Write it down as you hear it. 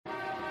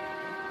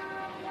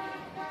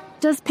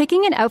Does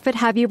picking an outfit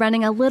have you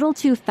running a little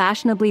too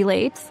fashionably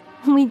late?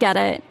 We get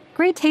it.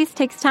 Great taste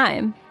takes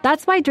time.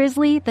 That's why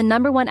Drizzly, the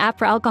 #1 app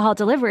for alcohol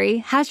delivery,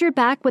 has your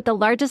back with the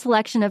largest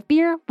selection of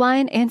beer,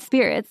 wine, and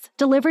spirits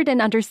delivered in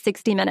under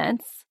 60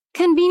 minutes.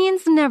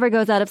 Convenience never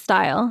goes out of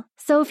style.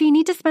 So if you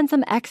need to spend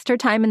some extra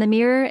time in the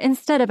mirror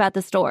instead of at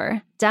the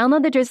store,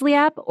 download the Drizzly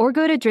app or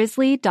go to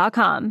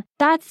drizzly.com.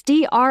 That's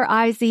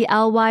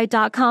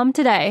DRIZLY.com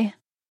today.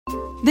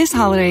 This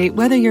holiday,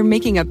 whether you're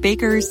making a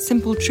Baker's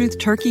Simple Truth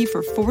turkey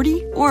for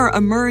 40 or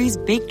a Murray's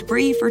Baked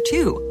Brie for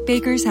 2,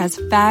 Baker's has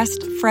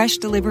fast, fresh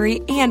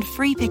delivery and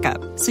free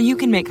pickup, so you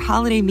can make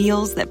holiday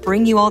meals that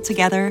bring you all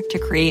together to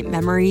create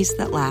memories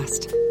that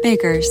last.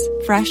 Baker's,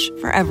 fresh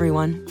for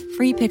everyone.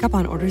 Free pickup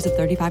on orders of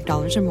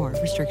 $35 or more.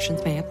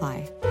 Restrictions may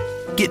apply.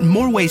 Get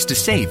more ways to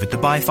save at the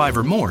Buy 5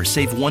 or More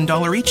Save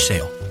 $1 each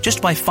sale.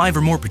 Just buy 5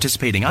 or more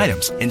participating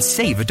items and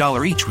save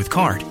 $1 each with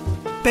card.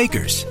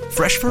 Baker's,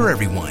 fresh for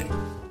everyone.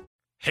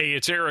 Hey,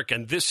 it's Eric,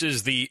 and this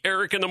is the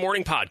Eric in the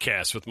Morning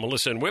podcast with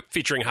Melissa and Whip,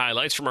 featuring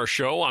highlights from our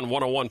show on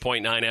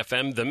 101.9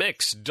 FM, The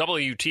Mix,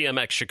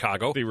 WTMX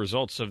Chicago. The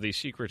results of the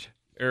secret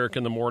Eric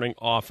in the Morning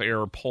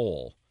off-air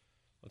poll.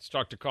 Let's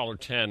talk to caller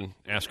 10,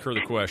 ask her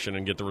the question,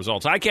 and get the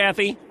results. Hi,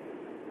 Kathy.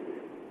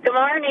 Good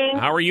morning.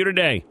 How are you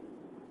today?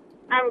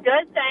 I'm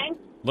good,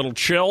 thanks. Little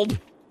chilled?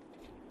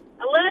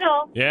 A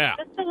little. Yeah.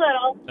 Just a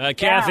little.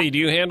 Kathy, do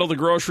you handle the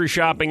grocery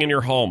shopping in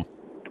your home?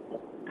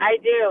 I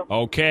do.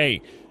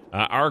 Okay.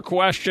 Our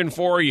question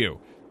for you,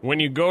 when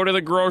you go to the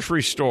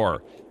grocery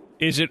store,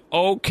 is it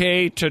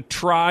okay to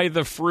try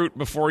the fruit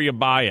before you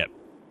buy it?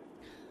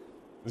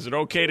 Is it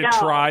okay to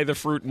try the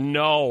fruit?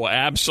 No,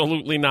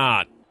 absolutely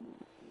not.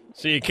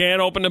 So you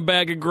can't open a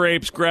bag of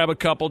grapes, grab a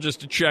couple just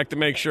to check to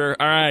make sure,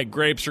 all right,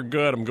 grapes are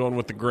good, I'm going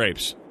with the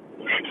grapes.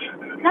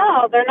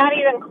 No, they're not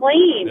even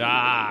clean.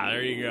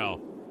 There you go.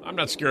 I'm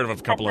not scared of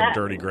a couple of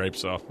dirty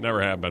grapes, though.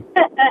 Never have been.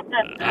 All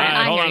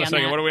right, hold on a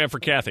second. What do we have for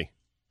Kathy?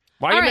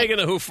 Why are you making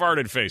the who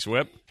farted face,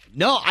 Whip?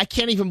 No, I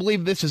can't even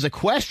believe this is a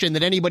question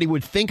that anybody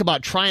would think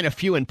about trying a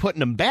few and putting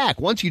them back.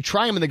 Once you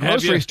try them in the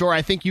grocery store,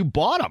 I think you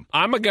bought them.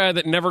 I'm a guy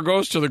that never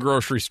goes to the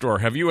grocery store.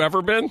 Have you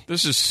ever been?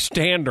 This is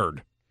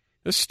standard.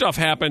 This stuff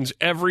happens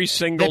every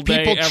single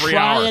day, every hour. People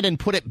try it and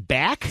put it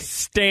back?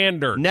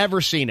 Standard. Never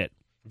seen it.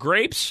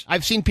 Grapes?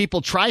 I've seen people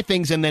try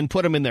things and then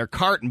put them in their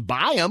cart and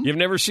buy them. You've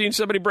never seen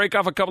somebody break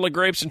off a couple of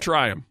grapes and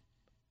try them?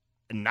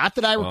 Not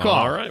that I recall.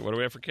 All right. What do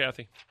we have for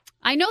Kathy?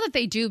 I know that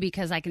they do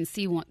because I can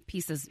see lots of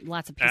pieces.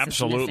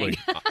 Absolutely.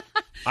 Missing.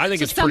 I think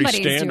So it's pretty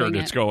somebody's standard. doing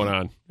It's it. going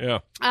on. Yeah.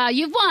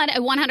 You've won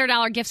a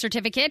 $100 gift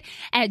certificate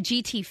at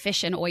GT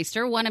Fish and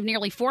Oyster, one of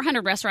nearly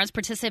 400 restaurants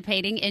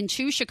participating in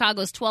Choose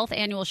Chicago's 12th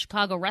annual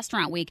Chicago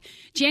Restaurant Week,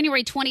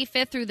 January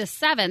 25th through the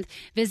 7th.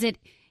 Visit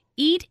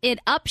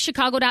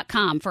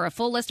eatitupchicago.com for a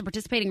full list of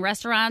participating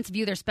restaurants,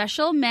 view their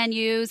special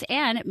menus,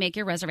 and make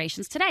your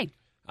reservations today.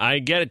 I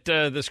get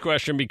this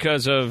question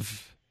because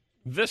of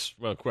this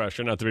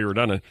question, not to be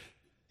redundant.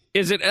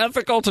 Is it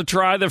ethical to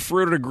try the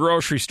fruit at a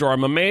grocery store?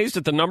 I'm amazed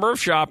at the number of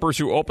shoppers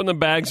who open the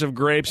bags of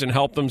grapes and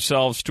help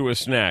themselves to a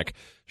snack.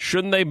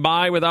 Shouldn't they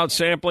buy without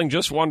sampling?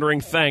 Just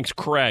wondering. Thanks,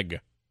 Craig.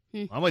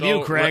 I'm with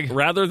you, Craig.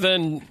 Rather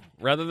than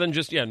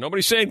just,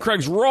 nobody's saying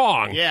Craig's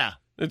wrong. Yeah.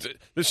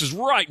 This is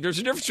right. There's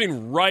a difference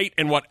between right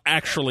and what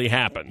actually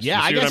happens.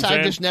 Yeah, I guess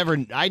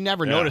I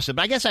never noticed it,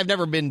 but I guess I've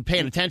never been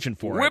paying attention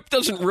for it. Whip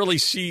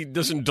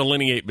doesn't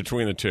delineate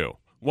between the two.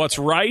 What's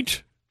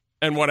right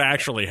and what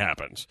actually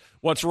happens.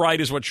 What's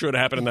right is what should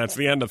happen, and that's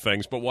the end of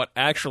things. But what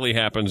actually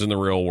happens in the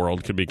real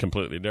world could be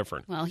completely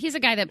different. Well, he's a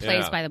guy that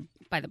plays by the.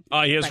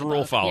 He is a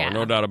rule follower,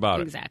 no doubt about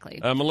it. Exactly.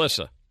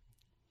 Melissa,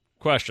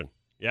 question: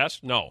 yes,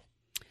 no?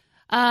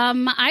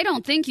 I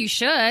don't think you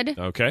should.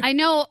 Okay. I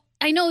know.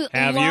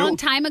 Have a long you?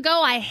 time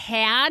ago I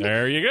had.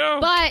 There you go.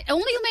 But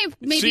only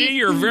maybe. See,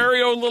 your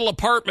very own little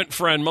apartment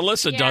friend,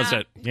 Melissa, does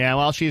it. Yeah,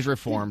 well, she's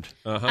reformed.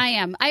 Uh-huh. I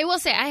am. I will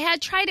say I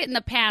had tried it in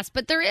the past,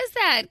 but there is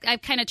that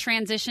I've kind of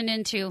transitioned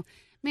into,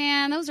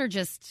 man, those are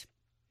just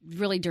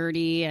really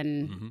dirty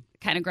and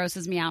kind of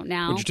grosses me out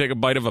now. Would you take a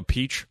bite of a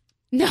peach?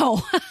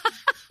 No.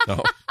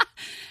 No.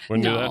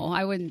 Wouldn't do that? No,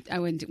 I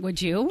wouldn't.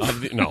 Would you?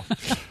 No.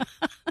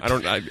 I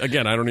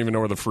don't even know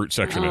where the fruit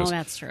section is. Oh,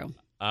 that's true.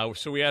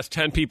 So we asked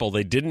 10 people.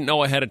 They didn't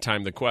know ahead of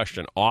time the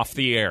question off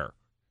the air.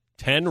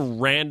 10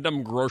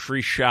 random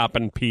grocery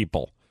shopping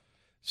people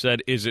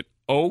said, is it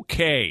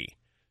okay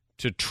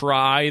to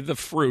try the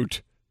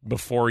fruit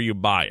before you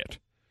buy it?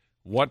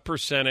 What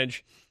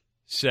percentage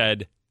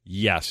said,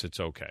 yes,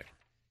 it's okay?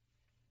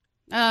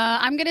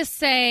 I'm going to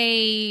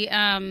say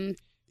 20%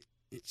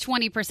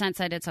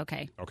 said it's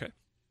okay. Okay.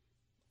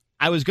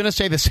 I was going to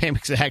say the same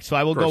exact, so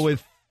I will go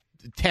with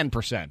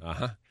 10%.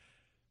 Uh-huh.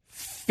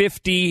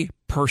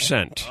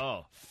 50%.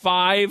 Oh.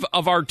 5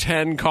 of our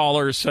 10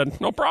 callers said,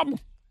 no problem.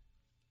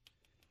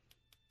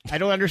 I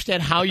don't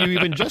understand how you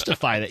even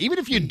justify that. Even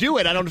if you do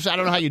it, I don't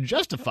know how you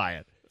justify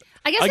it.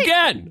 I guess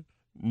Again,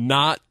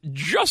 not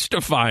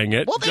justifying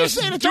it. Well, they're just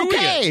saying it's doing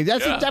okay. it.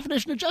 That's the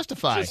definition of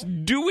justify.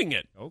 Just doing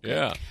it. Okay.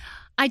 Yeah.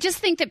 I just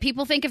think that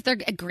people think if they're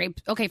a grape,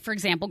 okay, for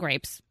example,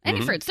 grapes, any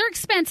fruits, they're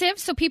expensive.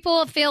 So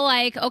people feel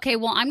like, okay,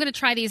 well, I'm going to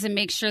try these and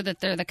make sure that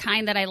they're the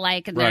kind that I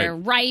like and they're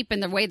ripe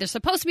and the way they're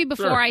supposed to be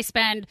before I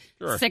spend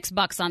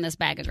 $6 on this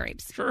bag of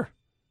grapes. Sure.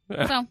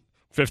 Yeah. So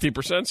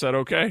 50%, is that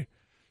okay?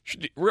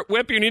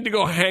 Whip, you need to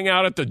go hang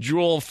out at the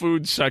Jewel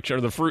food section or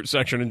the fruit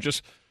section and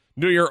just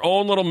do your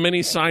own little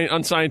mini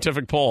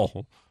unscientific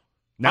poll.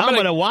 Now I'm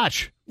going to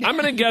watch. I'm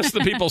going to guess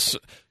the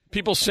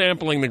people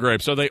sampling the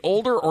grapes. Are they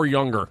older or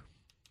younger?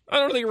 I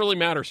don't think it really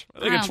matters.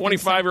 I think a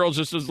 25-year-old is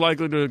just as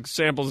likely to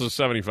sample as a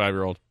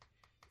 75-year-old.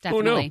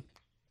 Definitely. Who knew?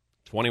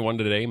 21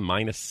 today,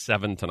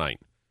 -7 tonight.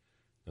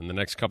 And the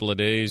next couple of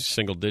days,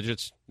 single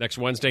digits. Next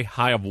Wednesday,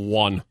 high of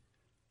 1.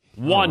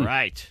 1. All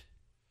right.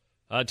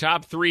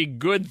 Top 3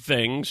 good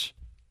things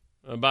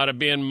about it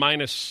being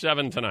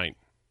 -7 tonight.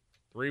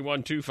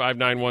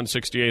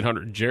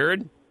 312-591-6800.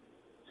 Jared?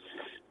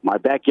 My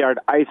backyard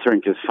ice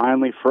rink is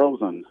finally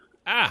frozen.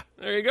 Ah,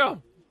 there you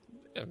go.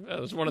 Yeah,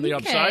 that's one of the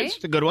upsides.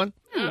 It's a good one.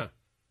 Yeah.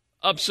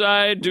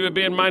 Upside to it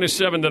being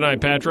 -7 tonight,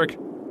 Patrick.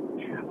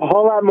 A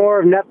whole lot more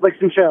of Netflix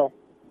and chill.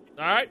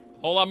 All right.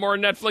 Whole lot more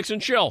Netflix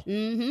and chill.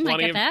 Mm-hmm, I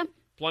get that.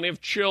 Plenty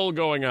of chill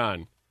going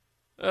on.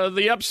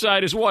 The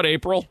upside is what,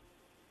 April?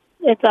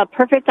 It's a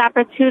perfect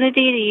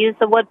opportunity to use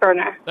the wood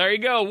burner. There you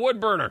go, wood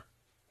burner.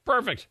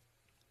 Perfect.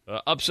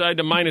 Upside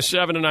to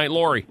 -7 tonight,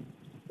 Lori.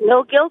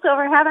 No guilt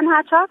over having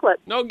hot chocolate.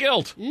 No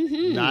guilt.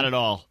 Mm-hmm. Not at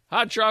all.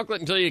 Hot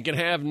chocolate until you can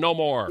have no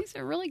more. These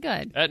are really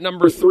good. At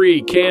number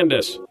 3,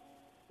 Candace.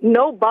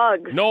 No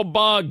bugs. No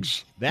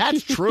bugs.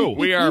 That's true.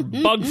 We are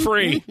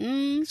bug-free.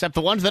 Except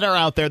the ones that are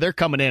out there, they're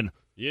coming in.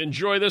 You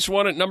enjoy this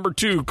one at number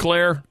 2,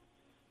 Claire.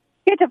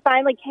 You get to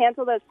finally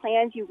cancel those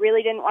plans you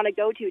really didn't want to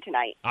go to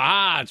tonight.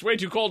 Ah, it's way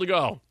too cold to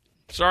go.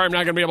 Sorry, I'm not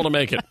going to be able to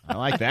make it. I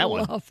like that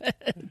one. Love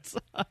it.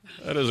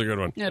 That is a good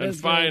one. It and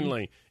is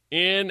finally,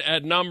 in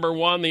at number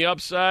 1, the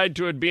upside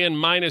to it being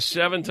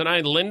 -7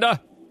 tonight, Linda.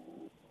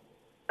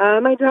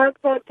 My dog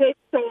won't take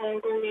so long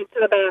going into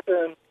the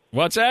bathroom.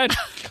 What's that?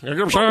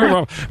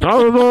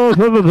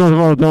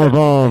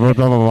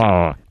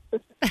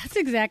 That's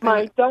exactly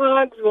My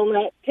dogs will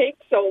not take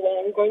so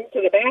long going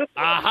to the bathroom.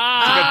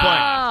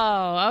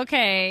 Aha! Oh,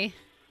 okay.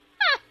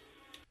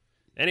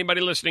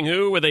 Anybody listening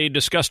who with a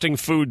disgusting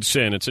food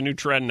sin? It's a new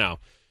trend now.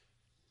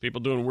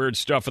 People doing weird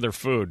stuff with their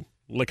food.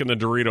 Licking the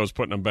Doritos,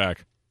 putting them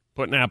back.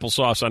 Putting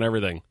applesauce on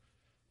everything.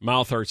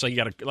 Mouth hurts. Like you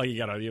got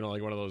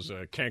like one of those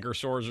canker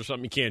sores or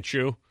something you can't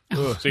chew.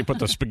 So you put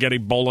the spaghetti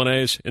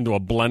bolognese into a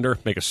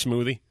blender, make a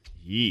smoothie.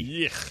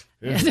 Yuck.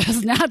 It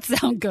does not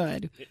sound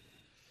good.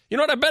 You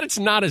know what? I bet it's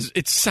not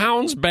it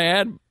sounds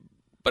bad,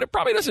 but it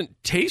probably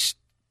doesn't taste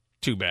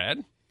too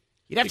bad.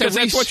 You'd have because to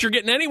that's what you're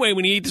getting anyway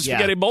when you eat the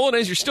spaghetti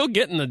bolognese. You're still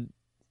getting the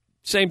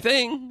same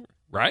thing,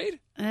 right?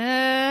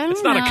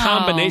 It's not a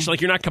combination. Like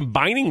you're not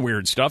combining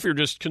weird stuff. You're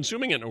just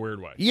consuming it in a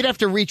weird way. You'd have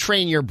to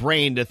retrain your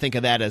brain to think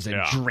of that as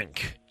a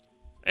drink.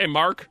 Hey,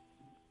 Mark.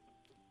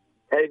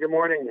 Hey, good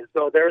morning.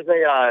 So there's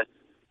a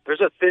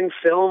thin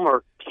film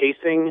or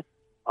casing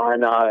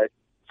on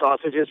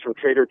sausages from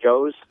Trader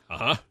Joe's,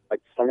 like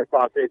summer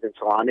sausage and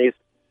salamis,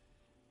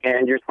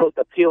 and you're supposed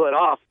to peel it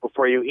off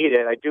before you eat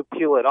it. I do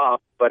peel it off,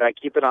 but I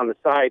keep it on the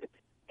side,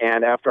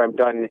 and after I'm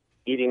done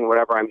eating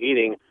whatever I'm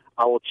eating,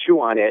 I will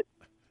chew on it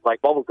like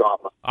bubble gum.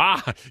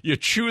 Ah, you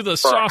chew the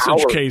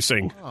sausage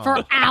casing.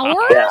 For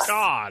hours? Yeah.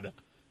 God.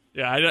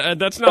 Yeah,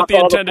 that's not the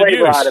Suck all intended the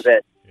flavor use. out of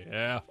it.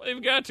 Yeah, well,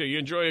 you've got to. You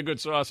enjoy a good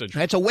sausage.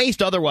 It's a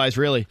waste otherwise,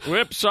 really.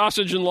 Whip,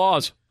 sausage, and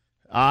laws.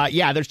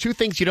 Yeah, there's 2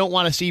 things you don't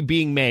want to see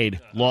being made,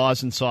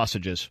 laws and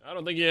sausages. I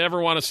don't think you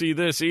ever want to see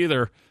this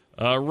either.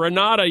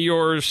 Renata,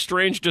 your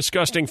strange,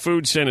 disgusting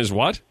food sin is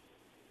what?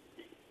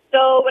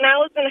 So when I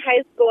was in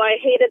high school, I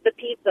hated the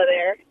pizza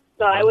there.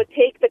 So I would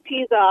take the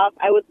cheese off,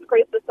 I would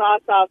scrape the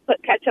sauce off,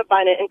 put ketchup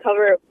on it, and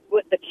cover it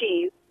with the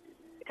cheese.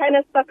 It kind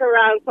of stuck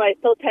around, so I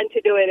still tend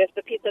to do it if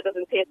the pizza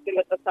doesn't taste good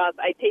with the sauce.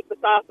 I take the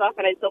sauce off,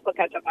 and I still put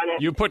ketchup on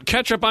it. You put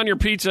ketchup on your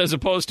pizza as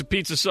opposed to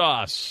pizza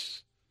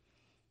sauce.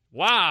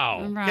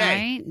 Wow.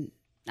 Right.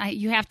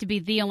 You have to be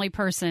the only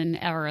person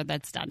ever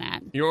that's done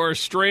that. Your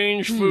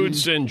strange food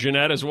sin,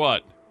 Jeanette, is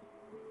what?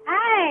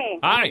 Hi.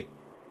 Hi.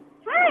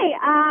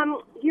 Hi.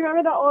 Do you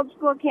remember the old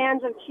school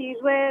cans of Cheese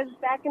Whiz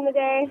back in the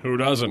day? Who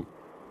doesn't?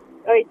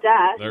 Oh,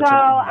 duh. They're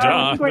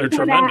We're they're put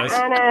tremendous.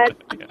 that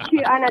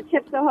on a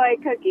Chips Ahoy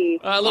cookie.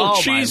 A little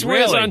cheese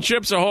whiz on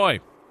Chips Ahoy.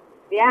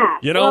 Yeah.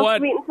 You know what?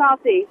 Sweet and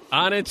salty.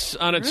 On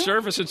its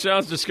surface, it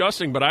sounds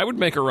disgusting, but I would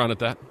make a run at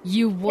that.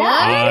 You would?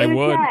 I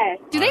would.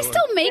 Do they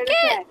still make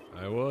it?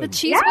 I would. The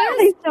cheese Yeah, whiz?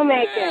 they still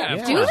make Yeah, it.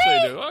 of Do course they?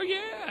 do. Oh,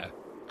 yeah.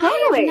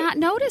 I have not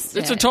noticed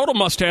It's it. a total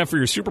must-have for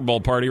your Super Bowl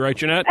party, right,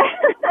 Jeanette?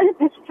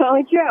 That's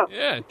totally true.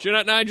 Yeah,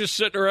 Jeanette and I just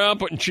sitting around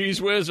putting cheese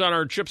whiz on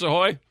our Chips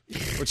Ahoy,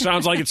 which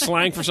sounds like it's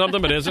slang for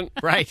something, but isn't.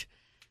 Right.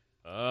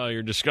 Oh,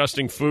 your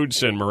disgusting food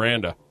sin,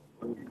 Miranda.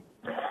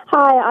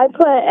 Hi, I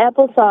put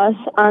applesauce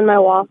on my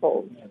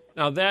waffles.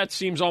 Now, that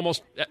seems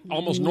almost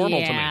normal to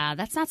me. Yeah,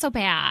 that's not so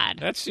bad.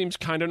 That seems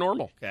kind of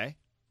normal. Okay.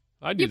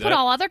 I do You that. put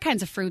all other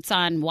kinds of fruits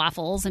on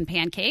waffles and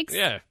pancakes.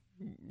 Yeah.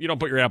 You don't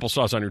put your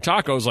applesauce on your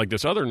tacos like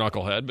this other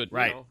knucklehead, but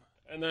Right. you know,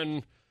 And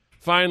then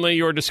finally,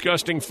 your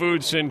disgusting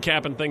food sin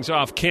capping things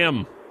off.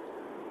 Kim.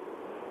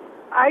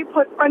 I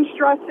put French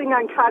dressing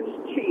on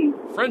cottage cheese.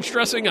 French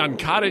dressing on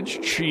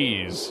cottage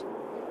cheese.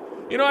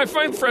 You know, I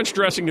find French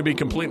dressing to be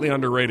completely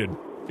underrated.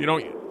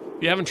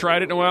 If you haven't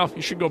tried it in a while,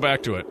 you should go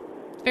back to it.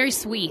 Very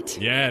sweet.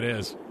 Yeah, it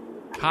is.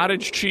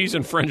 Cottage cheese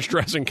and French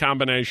dressing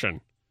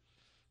combination.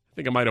 I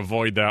think I might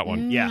avoid that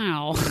one. Yeah.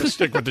 No.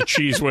 Stick with the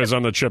Cheese Whiz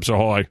on the Chips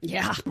Ahoy.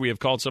 Yeah. We have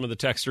called some of the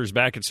texters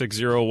back at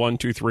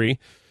 60123.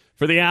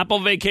 For the Apple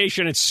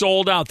vacation, it's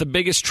sold out. The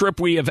biggest trip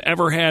we have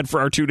ever had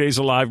for our 2 days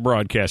of live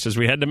broadcast as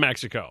we head to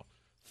Mexico.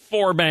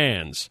 4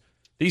 bands.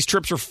 These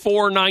trips are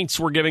 4 nights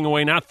we're giving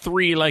away, not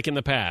 3 like in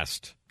the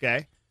past.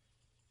 Okay.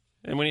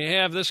 And when you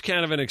have this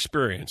kind of an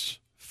experience,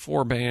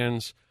 4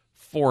 bands,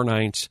 4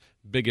 nights,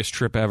 biggest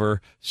trip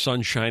ever,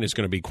 sunshine is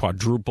going to be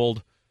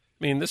quadrupled.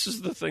 I mean, this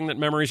is the thing that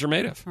memories are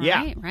made of.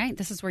 Right, right.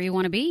 This is where you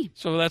want to be.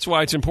 So that's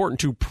why it's important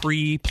to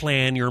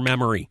pre-plan your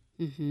memory.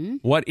 Mm-hmm.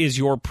 What is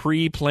your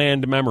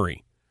pre-planned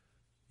memory?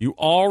 You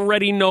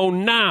already know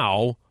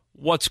now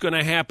what's going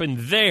to happen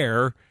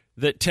there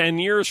that 10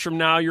 years from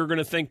now you're going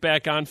to think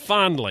back on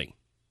fondly.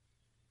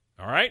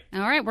 All right?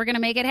 All right, we're going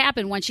to make it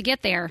happen once you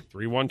get there.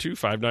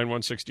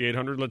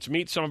 312-591-6800. Let's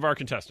meet some of our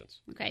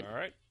contestants. Okay. All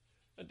right?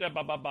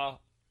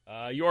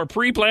 Your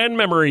pre-planned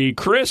memory,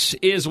 Chris,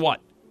 is what?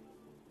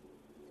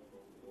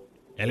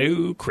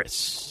 Hello,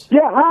 Chris.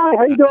 Yeah, hi.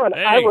 How you doing?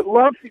 Hey. I would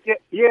love to get.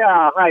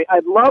 Yeah, hi.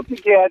 I'd love to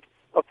get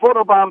a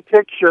photobomb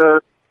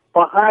picture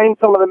behind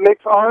some of the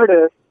mixed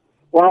artists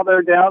while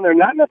they're down there.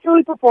 Not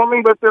necessarily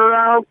performing, but they're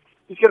around.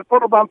 Just get a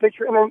photobomb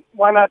picture, and then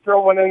why not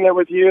throw one in there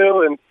with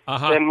you and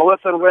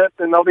Melissa and Whip,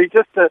 and they'll be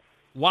just to.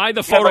 Why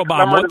the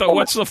photobomb?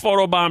 What's the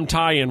photobomb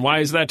tie-in? Why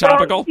is that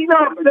topical? You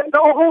know, the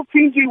whole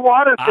Fiji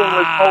water thing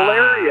was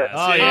hilarious.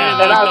 Oh, yeah.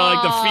 And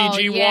Like the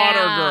Fiji water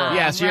girl.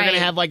 Yeah, so you're going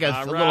to have like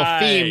a little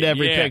theme to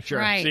every picture.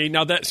 Right. See,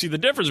 the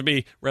difference would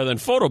be, rather than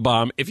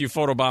photobomb, if you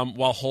photobomb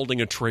while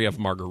holding a tray of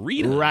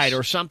margaritas. Right,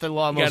 or something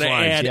along those lines. You got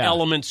to add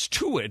elements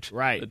to it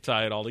to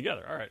tie it all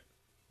together. All right.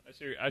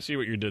 I see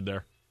what you did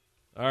there.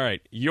 All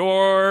right.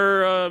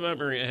 Your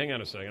memory. Hang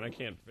on a second. I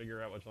can't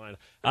figure out which line.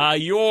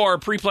 Your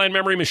pre-planned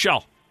memory,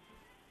 Michelle.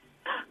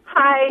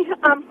 Hi.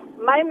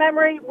 My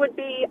memory would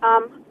be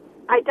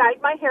I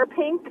dyed my hair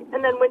pink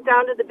and then went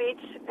down to the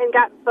beach and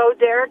got Bo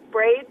Derek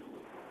braids.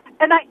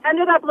 And I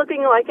ended up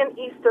looking like an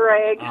Easter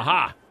egg.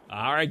 Aha.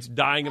 All right.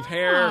 Dyeing of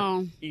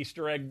hair,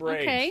 Easter egg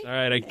braids. Okay. All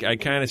right. I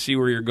kind of see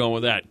where you're going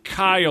with that.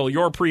 Kyle,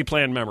 your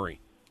pre-planned memory.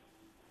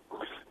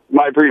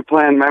 My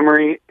pre-planned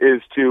memory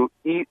is to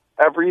eat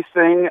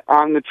everything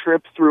on the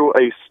trip through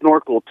a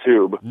snorkel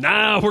tube.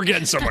 Now we're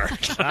getting somewhere.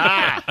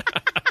 Are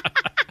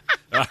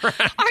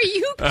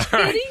you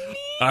kidding me?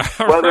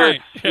 Whether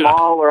it's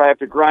small or I have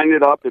to grind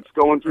it up, it's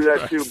going through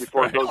that tube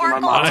before it goes in my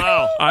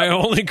mouth. I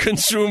only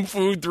consume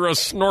food through a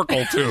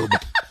snorkel tube.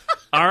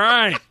 All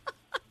right.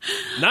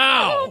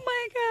 Now. Oh,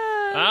 my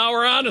God. Now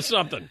we're on to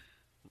something.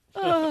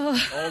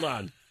 Hold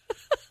on.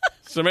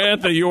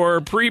 Samantha,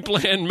 your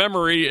pre-planned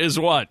memory is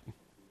what?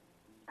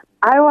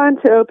 I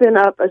want to open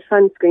up a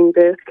sunscreen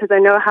booth because I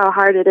know how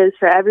hard it is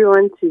for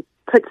everyone to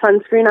put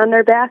sunscreen on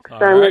their backs. So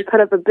I'm going to put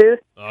up a booth,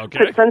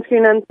 put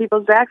sunscreen on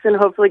people's backs, and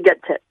hopefully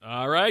get tips.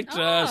 All right,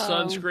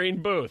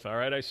 sunscreen booth. All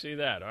right, I see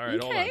that. All right,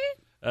 hold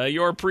on.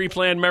 Your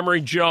pre-planned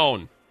memory,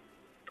 Joan.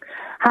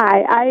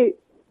 Hi,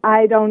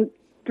 I don't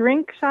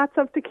drink shots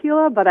of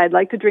tequila, but I'd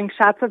like to drink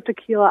shots of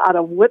tequila out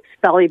of Whip's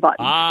belly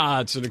button.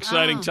 It's an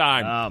exciting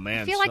time. Oh,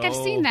 man. I feel like I've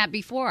seen that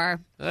before.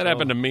 That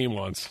happened to me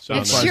once.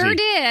 It sure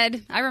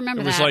did. I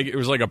remember that. It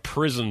was like a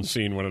prison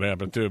scene when it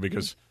happened, too,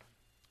 because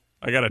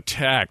I got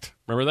attacked.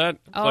 Remember that?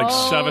 Like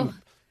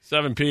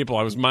seven people.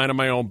 I was minding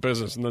my own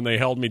business, and then they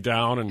held me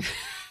down. And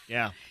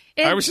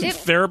I was in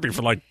therapy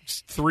for like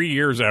 3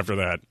 years after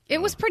that.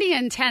 It was pretty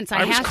intense,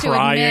 I was have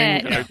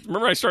crying. to admit.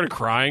 Remember I started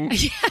crying?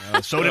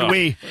 So did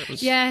we.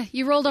 Yeah,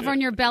 you rolled over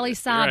on your belly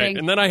sobbing. Right.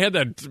 And then I had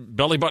that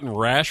belly button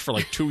rash for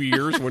like 2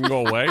 years. Wouldn't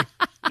go away. All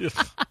right.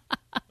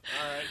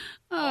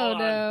 Oh,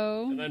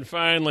 no. And then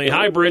finally,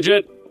 hi,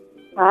 Bridget.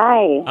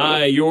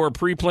 Hi. Your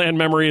pre-planned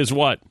memory is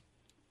what?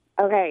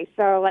 Okay,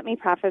 so let me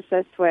preface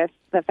this with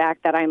the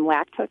fact that I'm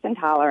lactose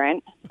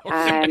intolerant.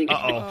 Okay.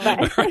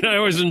 I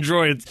always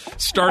enjoy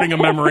starting a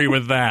memory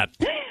with that.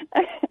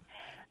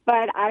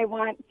 But I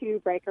want to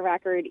break a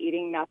record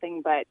eating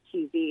nothing but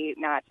cheesy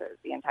nachos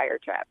the entire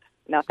trip.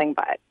 Nothing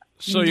but.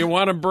 So you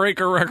want to break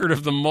a record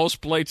of the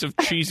most plates of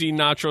cheesy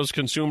nachos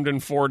consumed in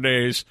 4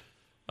 days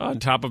on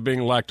top of being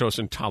lactose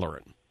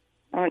intolerant.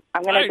 I'm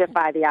going to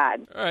defy the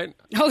odds. All right.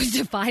 Oh,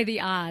 defy the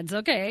odds.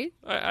 Okay.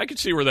 I could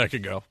see where that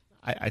could go.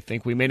 I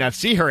think we may not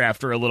see her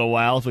after a little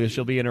while because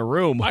she'll be in her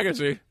room. I can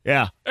see.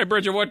 Yeah. Hey,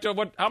 Bridget, what?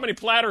 How many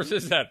platters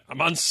is that? I'm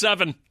on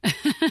 7. Oh,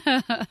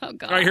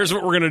 God. All right, here's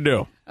what we're going to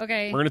do.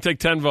 Okay. We're going to take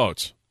 10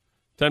 votes.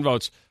 10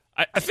 votes.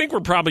 I think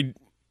we're probably...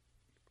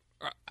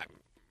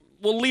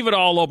 We'll leave it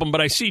all open, but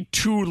I see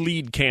 2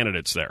 lead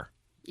candidates there.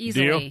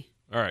 Easily. Deal?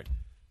 All right.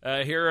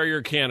 Here are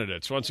your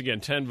candidates. Once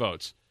again, 10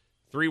 votes.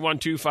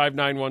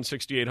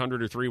 312-591-6800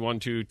 or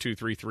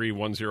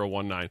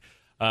 312-233-1019.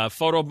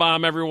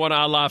 Photobomb everyone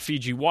a la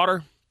Fiji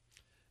water.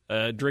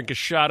 Drink a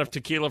shot of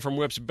tequila from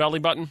Whip's belly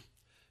button.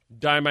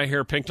 Dye my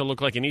hair pink to look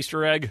like an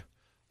Easter egg.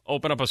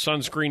 Open up a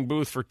sunscreen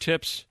booth for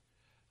tips.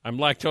 I'm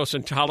lactose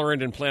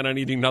intolerant and plan on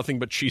eating nothing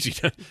but cheesy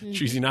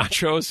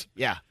nachos.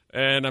 Yeah.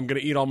 And I'm going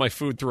to eat all my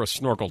food through a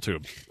snorkel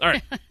tube. All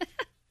right.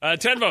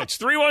 10 votes.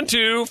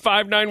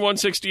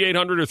 312-591-6800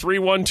 or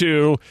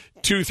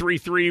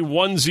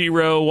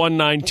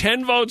 312-233-1019.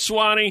 10 votes,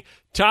 Swanee.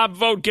 Top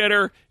vote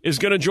getter is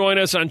going to join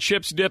us on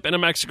Chip's Dip and a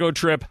Mexico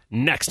trip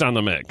next on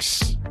The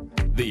Mix.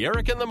 The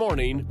Eric in the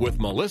Morning with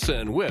Melissa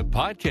and Whip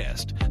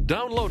podcast.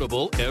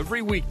 Downloadable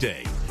every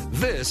weekday.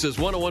 This is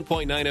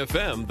 101.9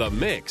 FM, The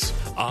Mix.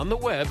 On the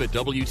web at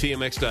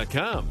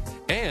WTMX.com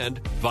and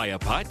via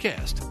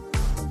podcast.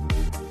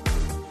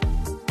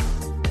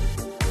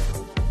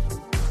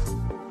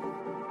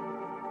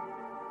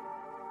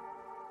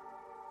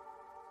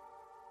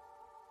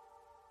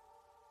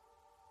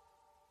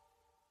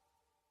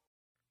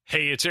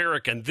 Hey, it's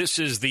Eric, and this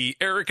is the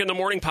Eric in the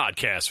Morning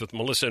podcast with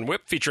Melissa and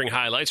Whip, featuring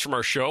highlights from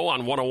our show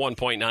on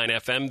 101.9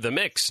 FM, The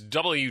Mix,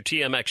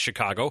 WTMX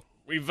Chicago.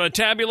 We've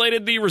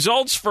tabulated the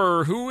results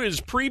for who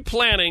is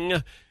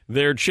pre-planning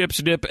their Chips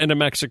Dip and a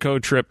Mexico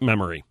trip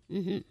memory.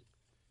 Mm-hmm.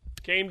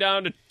 Came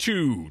down to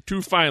two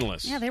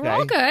finalists. Yeah, they were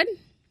all good.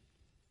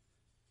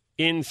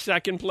 In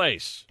second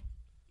place,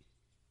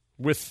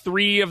 with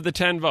 3 of the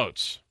 10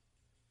 votes,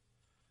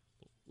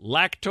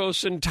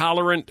 lactose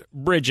intolerant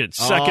Bridget,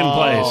 second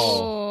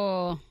place.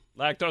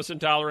 Lactose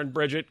intolerant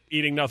Bridget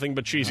eating nothing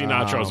but cheesy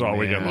nachos all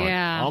weekend long.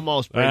 Yeah.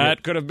 Almost. Bridget.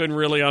 That could have been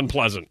really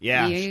unpleasant.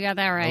 Yeah. You got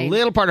that right. A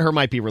little part of her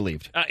might be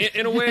relieved.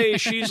 In a way,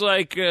 she's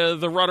like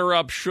the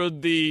runner-up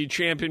should the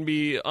champion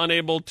be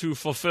unable to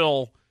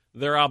fulfill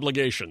their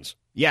obligations.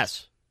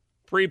 Yes.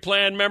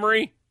 Pre-planned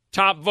memory,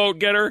 top vote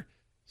getter,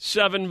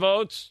 7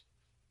 votes.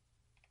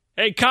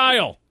 Hey,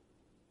 Kyle.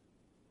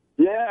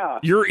 Yeah.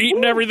 You're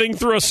eating everything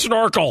through a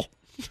snorkel.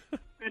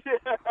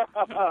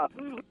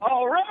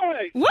 All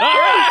right. Woo! All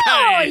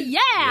right. Yeah.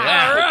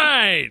 All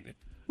right.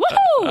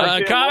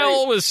 Woohoo!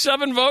 Kyle, with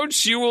 7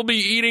 votes, you will be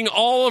eating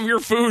all of your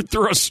food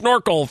through a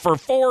snorkel for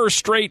 4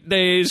 straight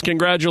days.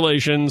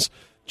 Congratulations.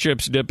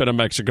 Chips, Dip, and a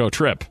Mexico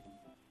trip.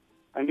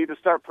 I need to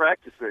start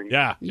practicing.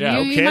 Yeah.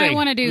 You might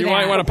want to do that. You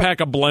might want to pack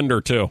a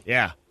blender, too.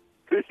 Yeah.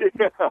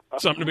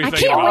 Something to be I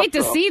thinking can't about. wait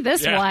to see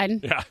this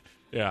one.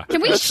 Yeah.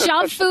 Can we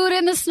shove food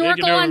in the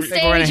snorkel on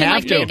stage? We're gonna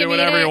have to. Do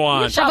whatever you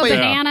want. Shove a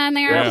banana in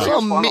there. Yeah.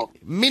 Little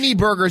mini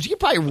burgers. You can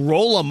probably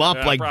roll them up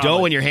like probably.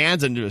 dough in your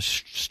hands and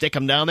just stick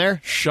them down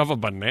there. Shove a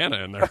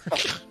banana in there.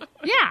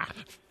 Yeah.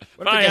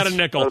 I had a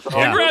nickel.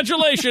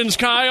 Congratulations,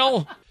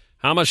 Kyle.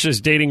 How much does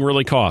dating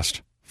really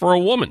cost for a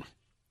woman?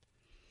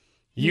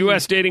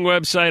 U.S. dating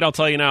website, I'll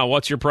tell you now,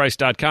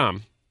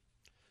 whatsyourprice.com,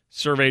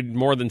 surveyed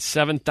more than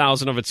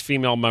 7,000 of its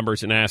female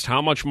members and asked,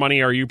 how much money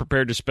are you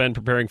prepared to spend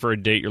preparing for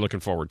a date you're looking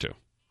forward to?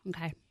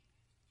 Okay.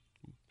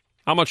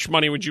 How much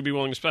money would you be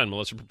willing to spend,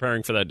 Melissa,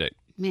 preparing for that date?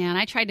 Man,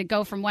 I tried to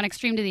go from one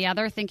extreme to the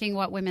other, thinking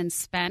what women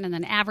spend and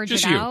then average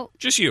it out.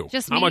 Just you.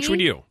 Just How me? much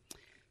would you?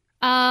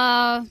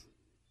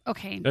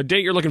 Okay. A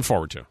date you're looking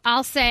forward to.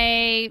 I'll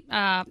say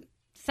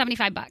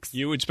 $75.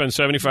 You would spend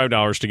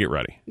 $75 to get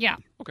ready. Yeah.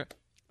 Okay.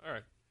 All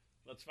right.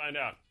 Let's find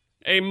out.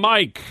 Hey,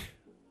 Mike.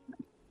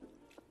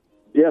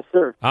 Yes,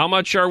 sir. How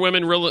much are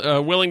women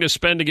willing to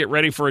spend to get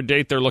ready for a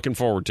date they're looking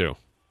forward to?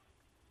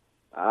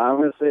 I'm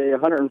going to say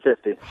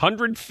 150.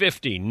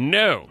 150.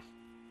 No.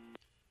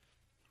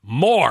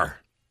 More.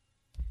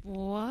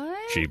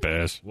 What? Cheap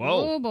ass.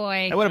 Whoa. Oh,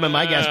 boy. That would have been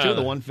my guess, too,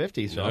 the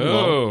 150. So I'm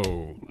Oh.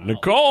 low.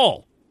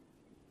 Nicole.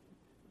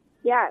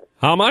 Yes,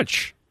 How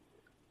much?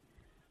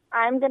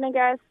 I'm going to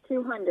guess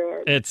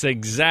 200. It's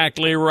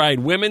exactly right.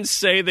 Women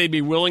say they'd be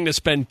willing to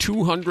spend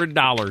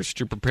 $200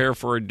 to prepare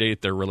for a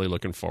date they're really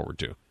looking forward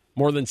to.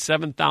 More than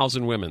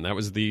 7,000 women. That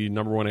was the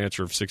number one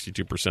answer of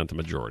 62%, the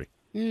majority.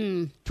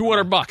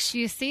 $200. Do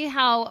you see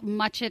how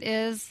much it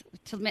is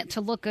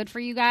to look good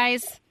for you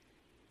guys?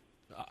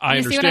 I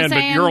You see what I'm understand, but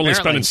saying? you're only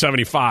Apparently. spending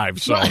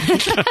 75, so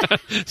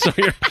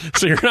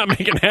so you're not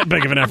making that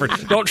big of an effort.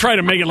 Don't try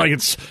to make it like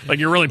it's like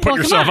you're really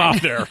putting Well, come yourself on.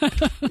 out there.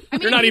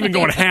 You're not even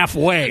going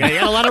halfway. Yeah, you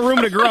got a lot of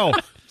room to grow.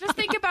 Just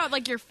think about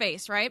like your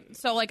face, right?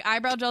 So like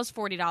eyebrow gel's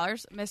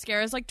 $40,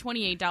 mascara is like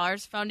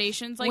 $28,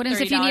 foundation's like What $30.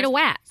 is if you need a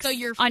wax So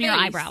your on your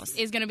face eyebrows?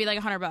 is going to be like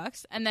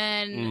 $100, and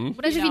then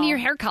What if you need your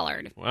hair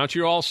colored? Why don't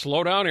you all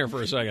slow down here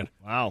for a second?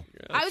 Wow.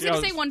 I was going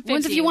to say 150.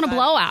 When's if you want to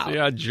blow out? See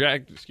how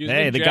jacked, excuse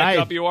Hey, me, the jacked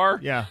guy- up you are?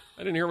 Yeah.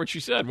 I didn't hear what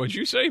you said. What'd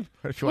you say?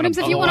 What if you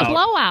want to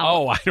blow out?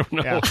 Oh, I don't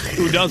know. Yeah.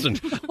 Who doesn't?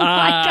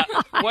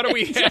 What do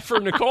we have for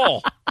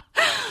Nicole?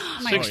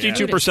 My 62%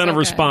 food is so of good.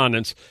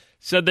 respondents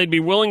said they'd be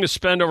willing to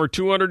spend over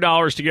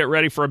 $200 to get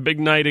ready for a big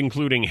night,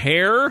 including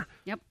hair,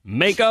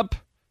 makeup,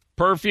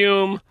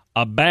 perfume,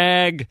 a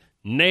bag,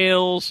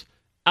 nails,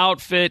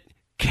 outfit,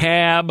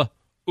 cab,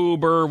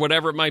 Uber,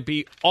 whatever it might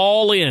be,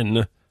 all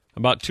in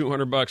about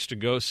 $200 to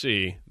go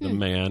see the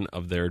man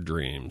of their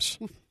dreams.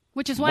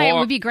 Which is why it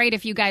More- would be great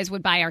if you guys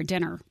would buy our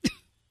dinner.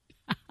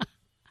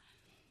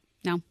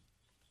 No.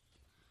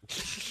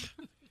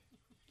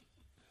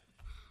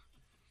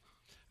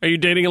 Are you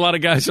dating a lot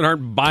of guys that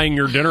aren't buying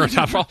your dinner on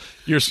top of all?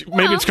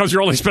 Maybe it's because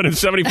you're only spending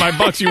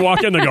 $75. You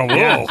walk in, they go,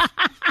 whoa.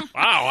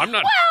 Wow, I'm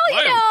not.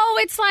 Well,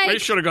 it's like. They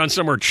should have gone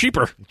somewhere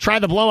cheaper. Try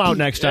the blowout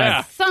next time.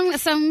 Yeah.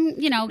 Some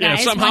guys. Yeah,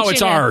 somehow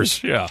it's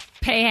ours. Yeah.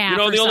 Pay half.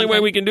 The only way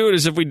we can do it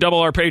is if we double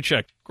our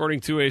paycheck. According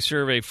to a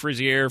survey,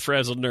 frizzy hair,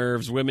 frazzled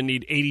nerves, women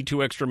need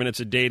 82 extra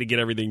minutes a day to get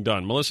everything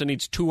done. Melissa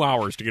needs 2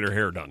 hours to get her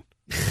hair done.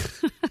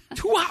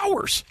 2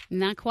 hours.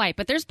 Not quite,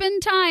 but there's been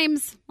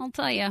times, I'll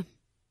tell you.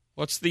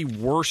 What's the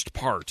worst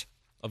part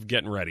of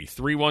getting ready?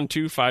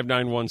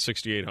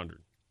 312-591-6800.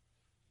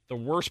 The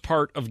worst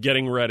part of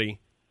getting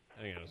ready,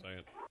 hang on a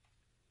second,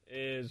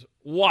 is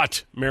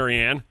what,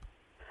 Marianne?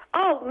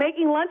 Oh,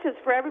 making lunches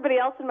for everybody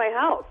else in my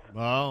house.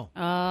 Oh. Oh,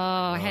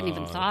 I hadn't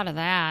even thought of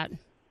that.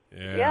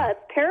 Yeah, it's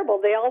terrible.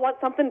 They all want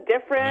something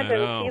different,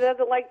 and he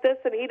doesn't like this,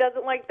 and he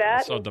doesn't like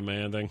that. So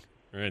demanding.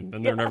 Right?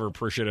 And they're never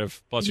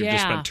appreciative. Plus, you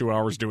just spent 2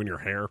 hours doing your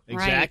hair.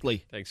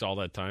 Exactly. Takes all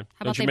that time.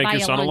 How Don't about you they make buy your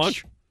you son a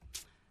lunch? lunch?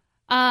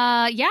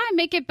 Yeah, I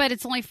make it, but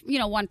it's only,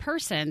 one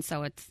person,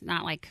 so it's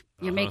not like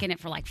you're making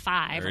it for like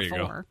 5 There or you 4.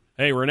 go.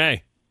 Hey,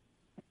 Renee.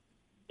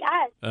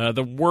 Yes.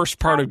 The worst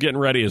part of getting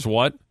ready is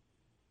what?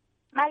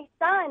 My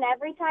son,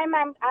 every time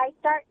I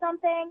start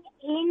something,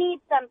 he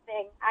needs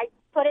something. I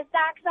put his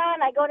socks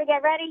on, I go to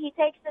get ready, he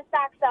takes the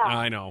socks off.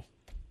 I know.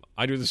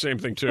 I do the same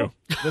thing, too.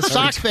 The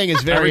sock thing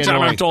is very Every time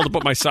annoying. I'm told to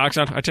put my socks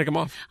on, I take them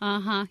off.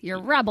 You're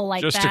a rebel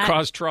like Just that. to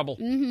cause trouble.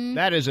 Mm-hmm.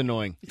 That is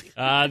annoying.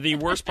 The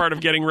worst part of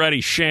getting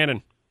ready,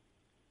 Shannon.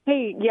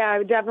 Hey, yeah, I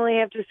would definitely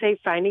have to say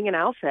finding an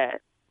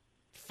outfit.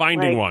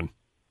 Finding one.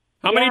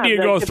 How many do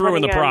you go through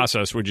in the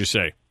process, would you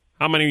say?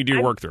 How many do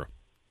you work through?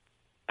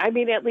 I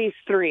mean, at least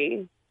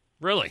 3.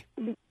 Really?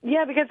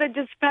 Yeah, because it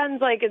just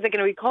depends. Like, is it going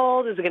to be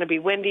cold? Is it going to be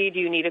windy? Do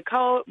you need a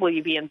coat? Will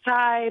you be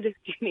inside? Do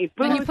you need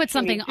boots? When you put Do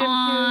you need something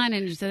on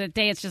and the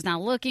day it's just not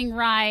looking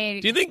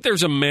right. Do you think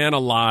there's a man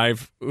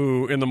alive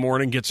who in the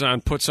morning gets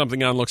on, puts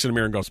something on, looks in the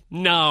mirror and goes,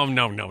 no,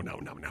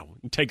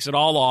 and takes it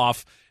all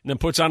off, and then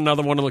puts on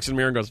another one and looks in the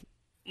mirror and goes,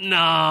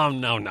 no,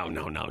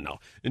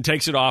 and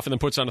takes it off and then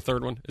puts on a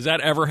third one? Has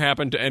that ever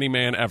happened to any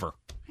man ever?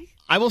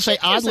 I will say,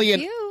 oddly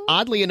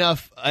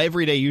enough,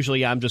 every day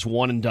usually I'm just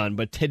one and done.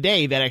 But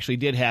today that actually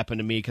did happen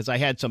to me because I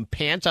had some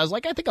pants. I was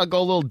like, I think I'll go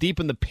a little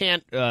deep in the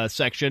pant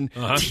section,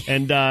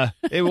 and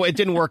it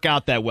didn't work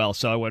out that well.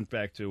 So I went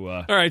back to.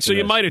 All right, so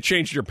you might have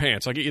changed your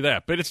pants. I'll get you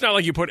that, but it's not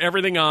like you put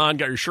everything on,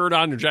 got your shirt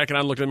on, your jacket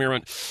on, looked in the mirror,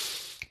 and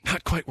went,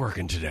 not quite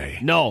working today.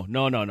 No. But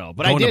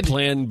Going I did to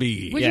Plan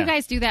B. Would you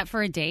guys do that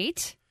for a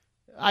date?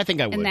 I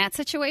think I would. In that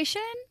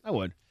situation? I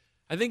would.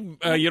 I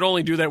think you'd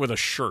only do that with a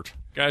shirt.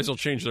 Guys will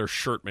change their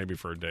shirt maybe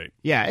for a date.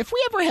 Yeah, if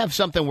we ever have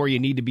something where you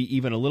need to be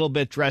even a little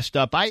bit dressed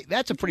up,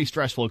 that's a pretty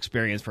stressful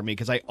experience for me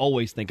because I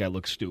always think I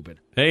look stupid.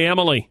 Hey,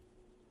 Emily.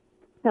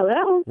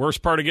 Hello.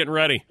 Worst part of getting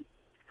ready?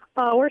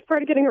 Worst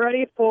part of getting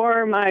ready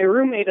for my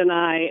roommate and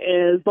I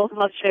is both of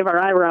us shave our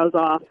eyebrows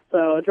off.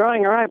 So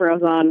drawing our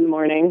eyebrows on in the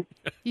morning.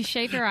 You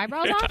shave your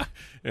eyebrows off?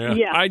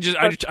 Yeah.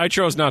 I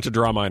chose not to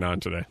draw mine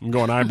on today. I'm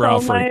going eyebrow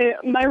free.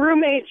 My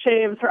roommate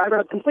shaves her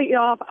eyebrows completely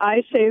off.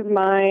 I shave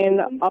mine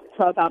up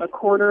to about a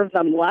quarter of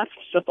them left,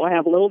 just so I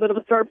have a little bit of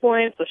a start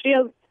point. So she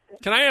has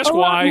Can I ask a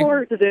why? lot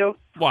more to do.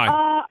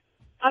 Why?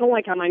 I don't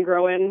like how mine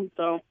grow in,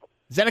 so...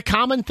 Is that a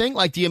common thing?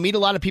 Like, do you meet a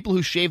lot of people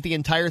who shave the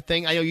entire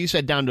thing? I know you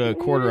said down to a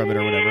quarter of it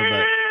or whatever,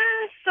 but...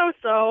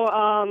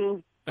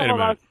 So. Wait a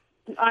minute.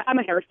 I'm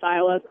a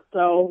hairstylist,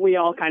 so we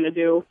all kind of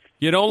do.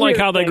 You don't like weird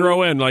how they things.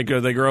 grow in? Like,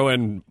 they grow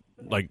in,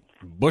 like,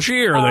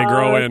 bushy, or they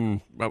grow in...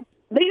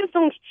 They just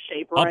don't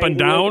shape right. Up and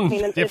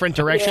down? Different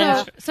directions?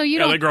 Yeah. So you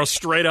don't... they grow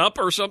straight up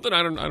or something?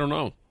 I don't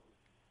know.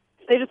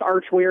 They just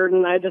arch weird,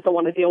 and I just don't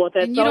want to deal with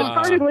it. And So you it don't-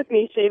 started with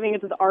me shaving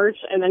it to the arch,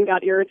 and then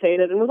got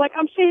irritated, and was like,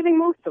 I'm shaving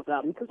most of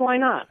them, because why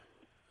not?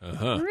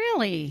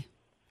 Really?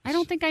 I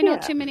don't think I know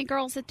too many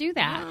girls that do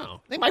that. I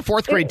think my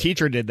fourth grade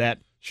teacher did that.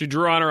 She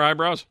drew on her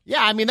eyebrows?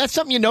 Yeah, I mean, that's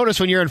something you notice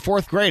when you're in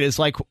fourth grade. It's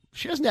like,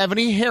 she doesn't have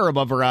any hair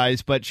above her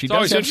eyes, but she It's does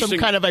always have some interesting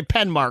kind of a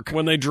pen mark.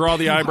 When they draw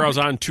the eyebrows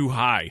on too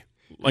high.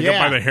 Like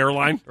Yeah. up by the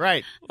hairline?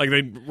 Right. Like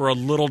they were a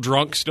little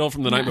drunk still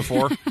from the night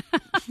before.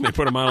 They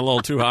put them on a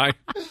little too high.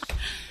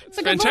 It's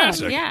a good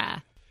fantastic. look, yeah.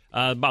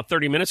 About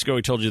 30 minutes ago,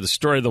 we told you the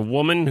story of the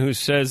woman who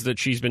says that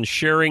she's been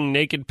sharing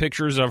naked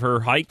pictures of her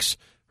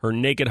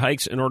naked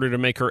hikes, in order to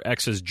make her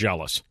exes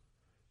jealous.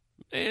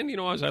 And,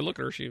 as I look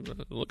at her, she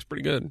looks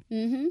pretty good.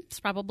 Mm-hmm. It's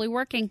probably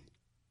working.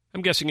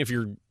 I'm guessing if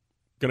you're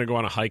going to go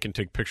on a hike and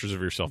take pictures of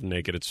yourself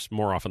naked, it's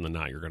more often than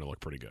not you're going to look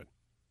pretty good.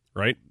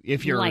 Right?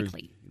 If you're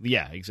Likely.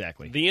 Yeah,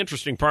 exactly. The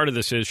interesting part of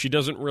this is she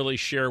doesn't really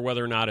share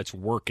whether or not it's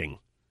working.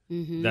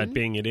 Mm-hmm. That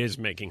being, it is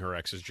making her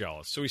exes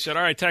jealous. So we said,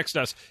 all right, text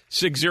us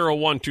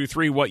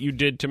 60123 what you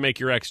did to make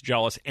your ex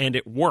jealous, and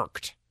it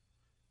worked.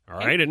 All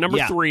right. At number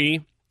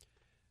 3,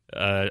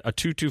 a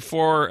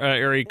 224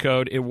 area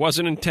code. It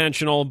wasn't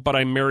intentional, but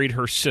I married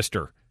her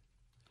sister.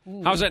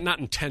 Ooh. How's that not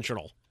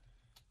intentional?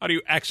 How do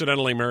you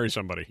accidentally marry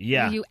somebody?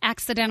 Yeah. You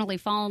accidentally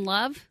fall in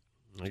love?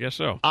 I guess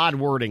so. Odd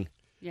wording.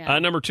 Yeah.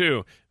 Number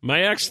 2,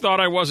 my ex thought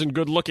I wasn't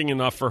good looking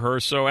enough for her,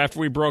 so after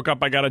we broke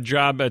up, I got a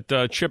job at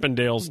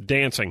Chippendales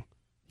dancing.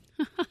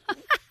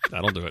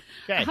 That'll do it.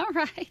 Okay. All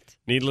right.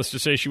 Needless to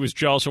say, she was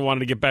jealous and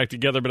wanted to get back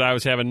together, but I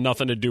was having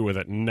nothing to do with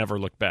it and never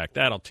looked back.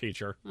 That'll teach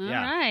her. All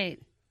right.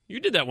 You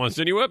did that once,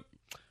 didn't you, Whip?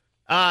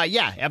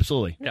 Yeah,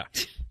 absolutely. Yeah.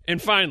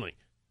 And finally,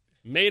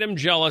 made him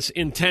jealous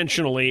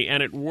intentionally,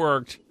 and it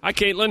worked. Hi,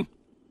 Caitlin.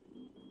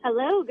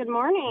 Hello, good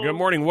morning. Good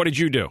morning. What did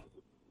you do?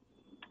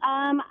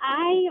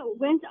 I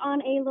went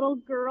on a little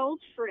girl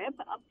trip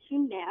up to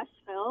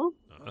Nashville,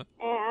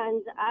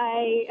 and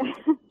I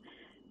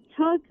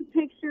took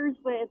pictures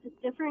with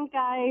different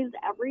guys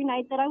every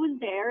night that I was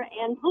there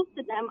and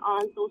posted them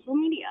on social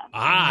media.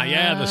 Ah,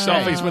 yeah, the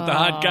selfies with the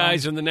hot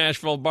guys in the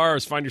Nashville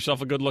bars. Find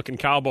yourself a good-looking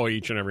cowboy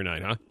each and every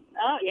night, huh?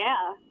 Oh,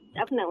 yeah,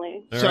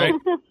 definitely. So,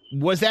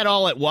 was that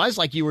all it was?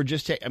 Like you were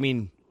just,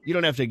 you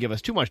don't have to give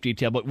us too much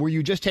detail, but were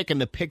you just taking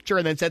the picture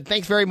and then said,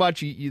 thanks very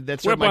much?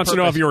 That's Whip my wants to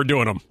know purpose. if you were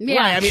doing them. Yeah.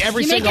 Right, I mean,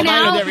 every single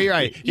night of every,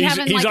 right.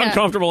 He's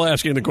uncomfortable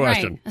asking the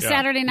question. Right. A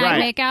Saturday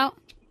night makeout?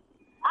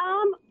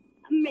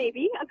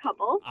 Maybe a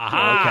couple.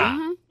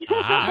 Aha. Okay.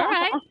 All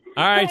right.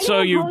 All right,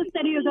 so you post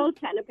any of those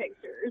kind of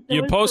pictures. It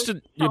you was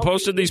posted just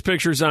posted these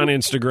pictures on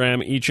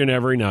Instagram each and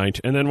every night,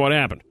 and then what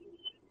happened?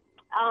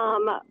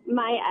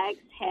 My ex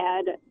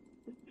had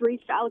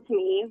reached out to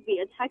me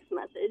via text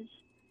message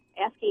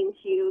asking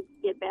to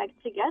get back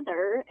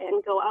together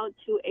and go out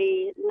to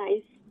a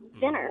nice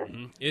dinner.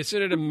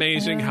 Isn't it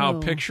amazing how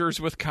pictures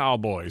with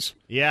cowboys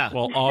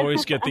will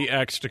always get the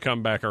ex to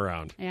come back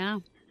around? Yeah.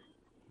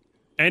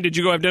 And did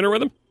you go have dinner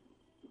with him?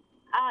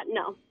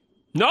 No.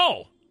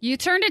 No. You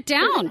turned it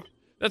down.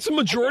 That's the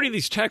majority of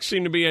these texts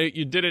seem to be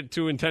you did it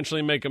to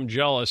intentionally make them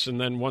jealous, and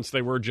then once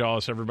they were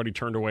jealous, everybody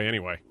turned away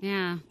anyway.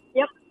 Yeah.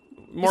 Yep.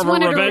 More of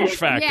a revenge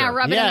factor. Yeah,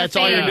 rub it in the that's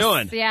all you're face.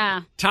 doing.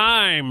 Yeah.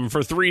 Time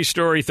for 3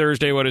 Story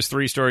Thursday. What is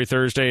 3 Story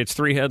Thursday? It's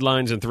 3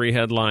 headlines and 3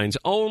 headlines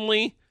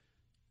only.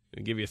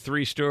 I give you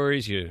 3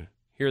 stories. You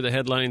hear the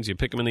headlines. You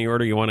pick them in the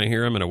order you want to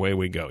hear them, and away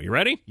we go. You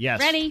ready? Yes.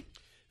 Ready.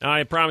 Now,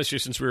 I promise you,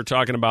 since we were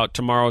talking about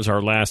tomorrow's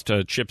our last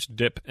chips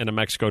dip and a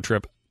Mexico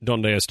trip,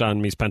 donde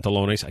están mis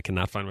pantalones? I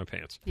cannot find my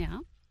pants. Yeah.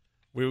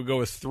 We will go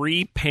with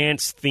 3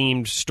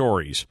 pants-themed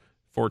stories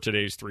for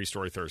today's 3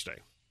 Story Thursday.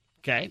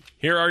 Okay.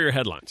 Here are your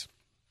headlines.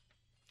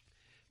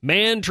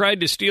 Man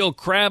tried to steal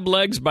crab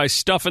legs by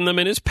stuffing them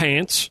in his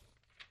pants.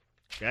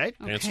 Okay.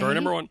 Pants story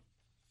number 1.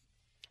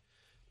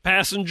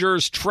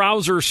 Passenger's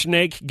trouser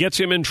snake gets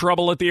him in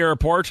trouble at the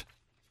airport.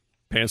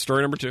 Pants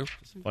story number 2.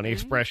 Funny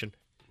expression.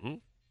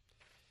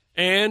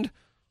 And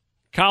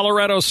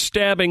Colorado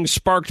stabbing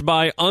sparked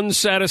by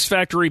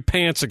unsatisfactory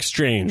pants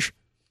exchange.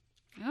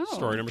 Oh.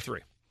 Story number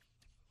 3.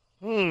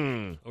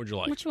 What would you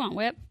like? What you want,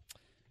 Whip?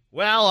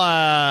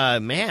 Well,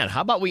 man, how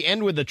about we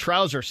end with the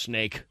trouser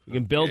snake? We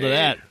can build to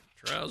that.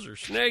 Trouser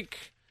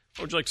snake.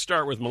 What would you like to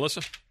start with,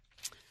 Melissa?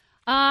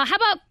 How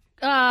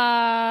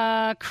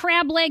about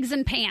crab legs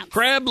and pants?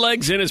 Crab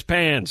legs in his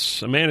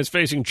pants. A man is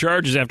facing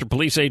charges after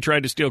police say he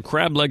tried to steal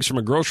crab legs from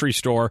a grocery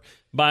store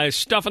by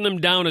stuffing them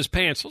down his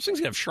pants. Those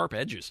things have sharp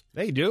edges.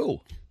 They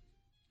do.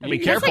 Be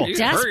careful. You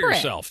can hurt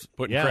yourself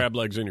putting crab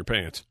legs in your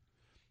pants.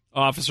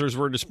 Officers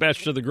were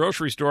dispatched to the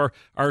grocery store.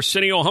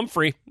 Arsenio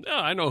Humphrey,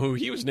 I know who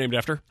he was named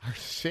after.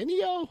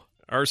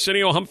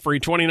 Arsenio Humphrey,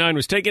 29,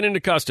 was taken into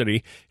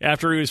custody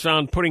after he was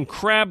found putting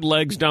crab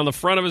legs down the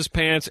front of his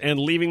pants and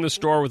leaving the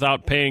store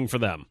without paying for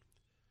them.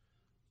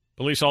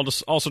 Police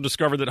also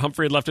discovered that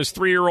Humphrey had left his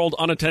 3-year-old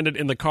unattended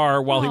in the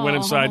car while he went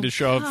inside to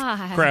shove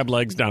crab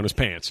legs down his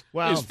pants.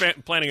 Well, he was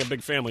planning a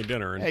big family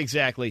dinner. And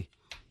exactly.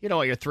 You don't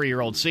want your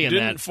 3-year-old seeing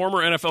didn't that. Former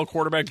NFL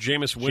quarterback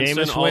Jameis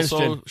Winston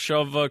also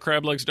shove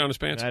crab legs down his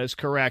pants? That is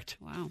correct.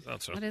 Wow.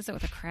 What is it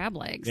with the crab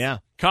legs? Yeah.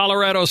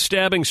 Colorado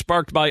stabbing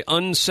sparked by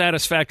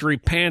unsatisfactory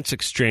pants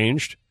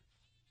exchanged.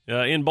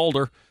 In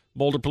Boulder,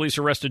 police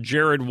arrested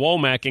Jared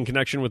Womack in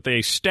connection with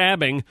a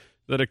stabbing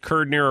that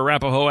occurred near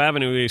Arapahoe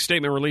Avenue. A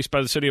statement released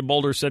by the city of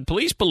Boulder said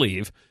police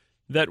believe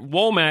that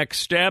Womack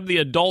stabbed the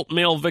adult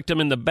male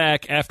victim in the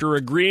back after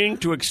agreeing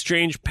to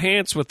exchange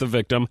pants with the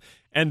victim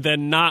and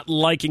then not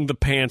liking the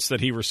pants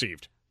that he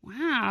received.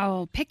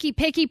 Wow. Picky,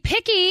 picky,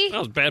 picky. That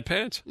was bad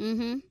pants.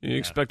 Mm-hmm. You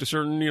expect a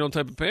certain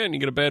type of pant, you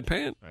get a bad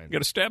pant. You got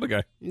to stab a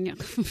guy. Yeah.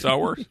 That's how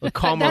it works. A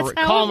calmer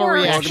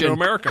reaction. Welcome to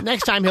America.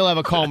 Next time he'll have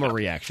a calmer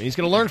reaction. He's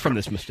going to learn from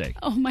this mistake.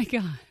 Oh, my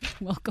God.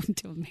 Welcome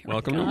to America.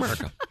 Welcome to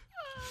America.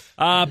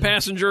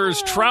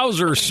 Passenger's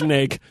trouser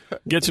snake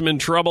gets him in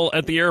trouble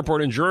at the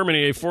airport in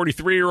Germany. A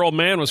 43-year-old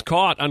man was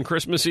caught on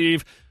Christmas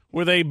Eve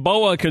with a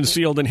boa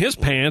concealed in his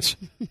pants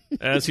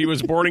as he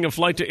was boarding a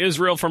flight to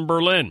Israel from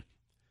Berlin.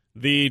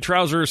 The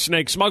trouser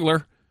snake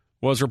smuggler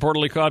was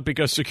reportedly caught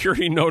because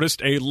security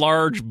noticed a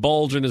large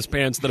bulge in his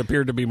pants that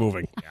appeared to be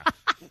moving.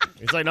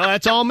 He's like, no,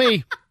 that's all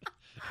me.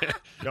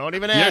 Don't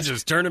even ask. You're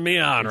just turning me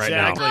on right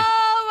now.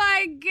 Oh,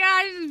 my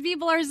gosh. These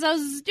people are so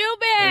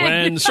stupid.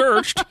 When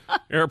searched,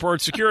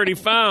 airport security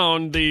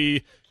found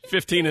the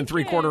 15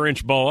 3/4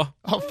 inch boa.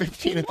 Oh,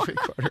 15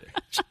 3/4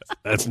 inch.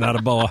 That's not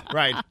a boa.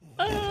 Right.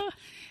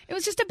 It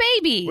was just a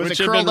baby. Was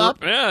it curled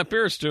up? Yeah, it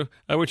appears to.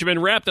 Which had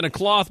been wrapped in a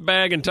cloth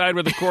bag and tied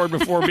with a cord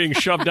before being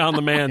shoved down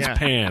the man's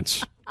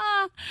pants.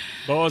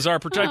 Boas are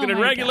protected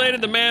and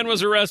regulated. God. The man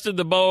was arrested.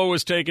 The boa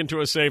was taken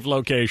to a safe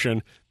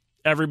location.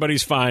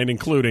 everybody's fine,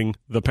 including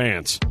the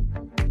pants.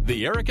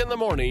 The Eric in the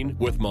Morning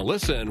with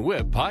Melissa and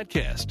Whip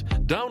podcast.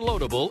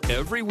 Downloadable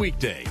every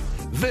weekday.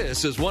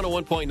 This is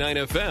 101.9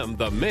 FM,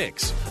 The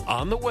Mix.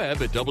 On the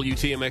web at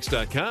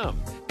WTMX.com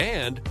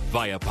and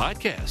via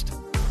podcast.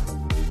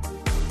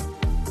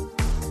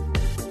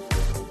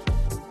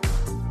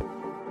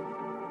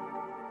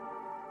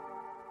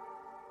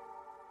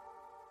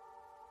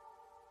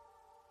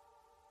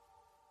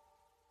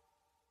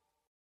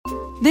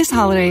 This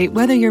holiday,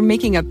 whether you're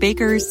making a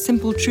Baker's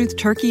Simple Truth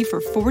turkey for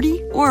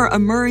 40 or a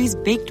Murray's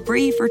baked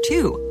brie for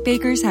 2,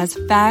 Baker's has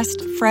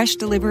fast, fresh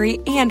delivery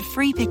and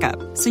free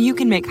pickup, so you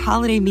can make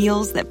holiday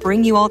meals that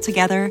bring you all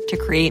together to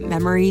create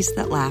memories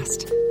that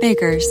last.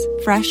 Baker's,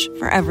 fresh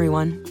for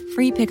everyone.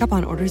 Free pickup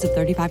on orders of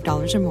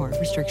 $35 or more.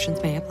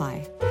 Restrictions may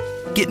apply.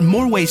 Get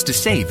more ways to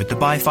save at the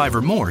Buy 5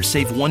 or More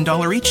Save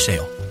 $1 each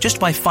sale. Just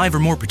buy 5 or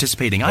more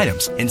participating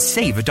items and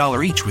save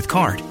 $1 each with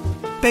card.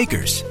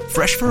 Baker's,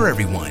 fresh for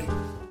everyone.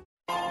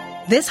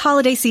 This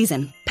holiday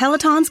season,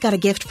 Peloton's got a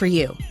gift for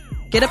you.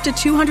 Get up to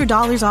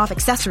 $200 off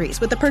accessories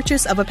with the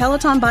purchase of a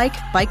Peloton bike,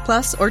 Bike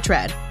Plus, or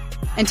Tread.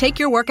 And take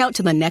your workout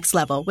to the next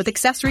level with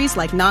accessories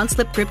like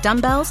non-slip grip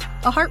dumbbells,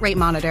 a heart rate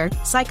monitor,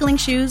 cycling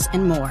shoes,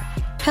 and more.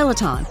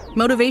 Peloton,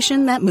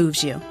 motivation that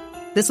moves you.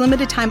 This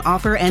limited time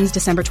offer ends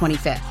December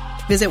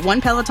 25th. Visit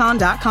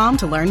onepeloton.com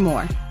to learn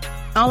more.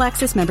 All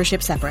access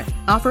membership separate.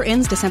 Offer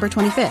ends December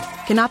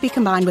 25th. Cannot be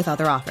combined with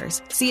other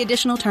offers. See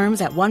additional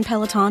terms at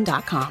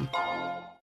onepeloton.com.